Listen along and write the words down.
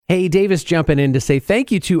Hey, Davis jumping in to say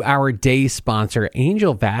thank you to our day sponsor,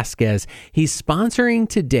 Angel Vazquez. He's sponsoring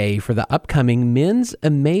today for the upcoming Men's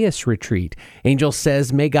Emmaus Retreat. Angel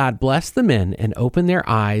says, may God bless the men and open their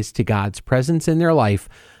eyes to God's presence in their life,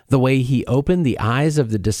 the way he opened the eyes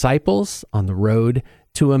of the disciples on the road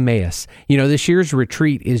to Emmaus. You know, this year's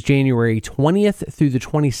retreat is January 20th through the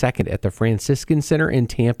 22nd at the Franciscan Center in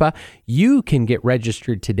Tampa. You can get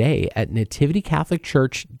registered today at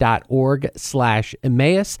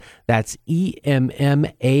nativitycatholicchurch.org/Emmaus. That's EMMAUS.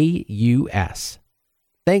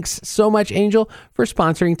 Thanks so much, Angel, for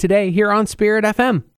sponsoring today here on Spirit FM.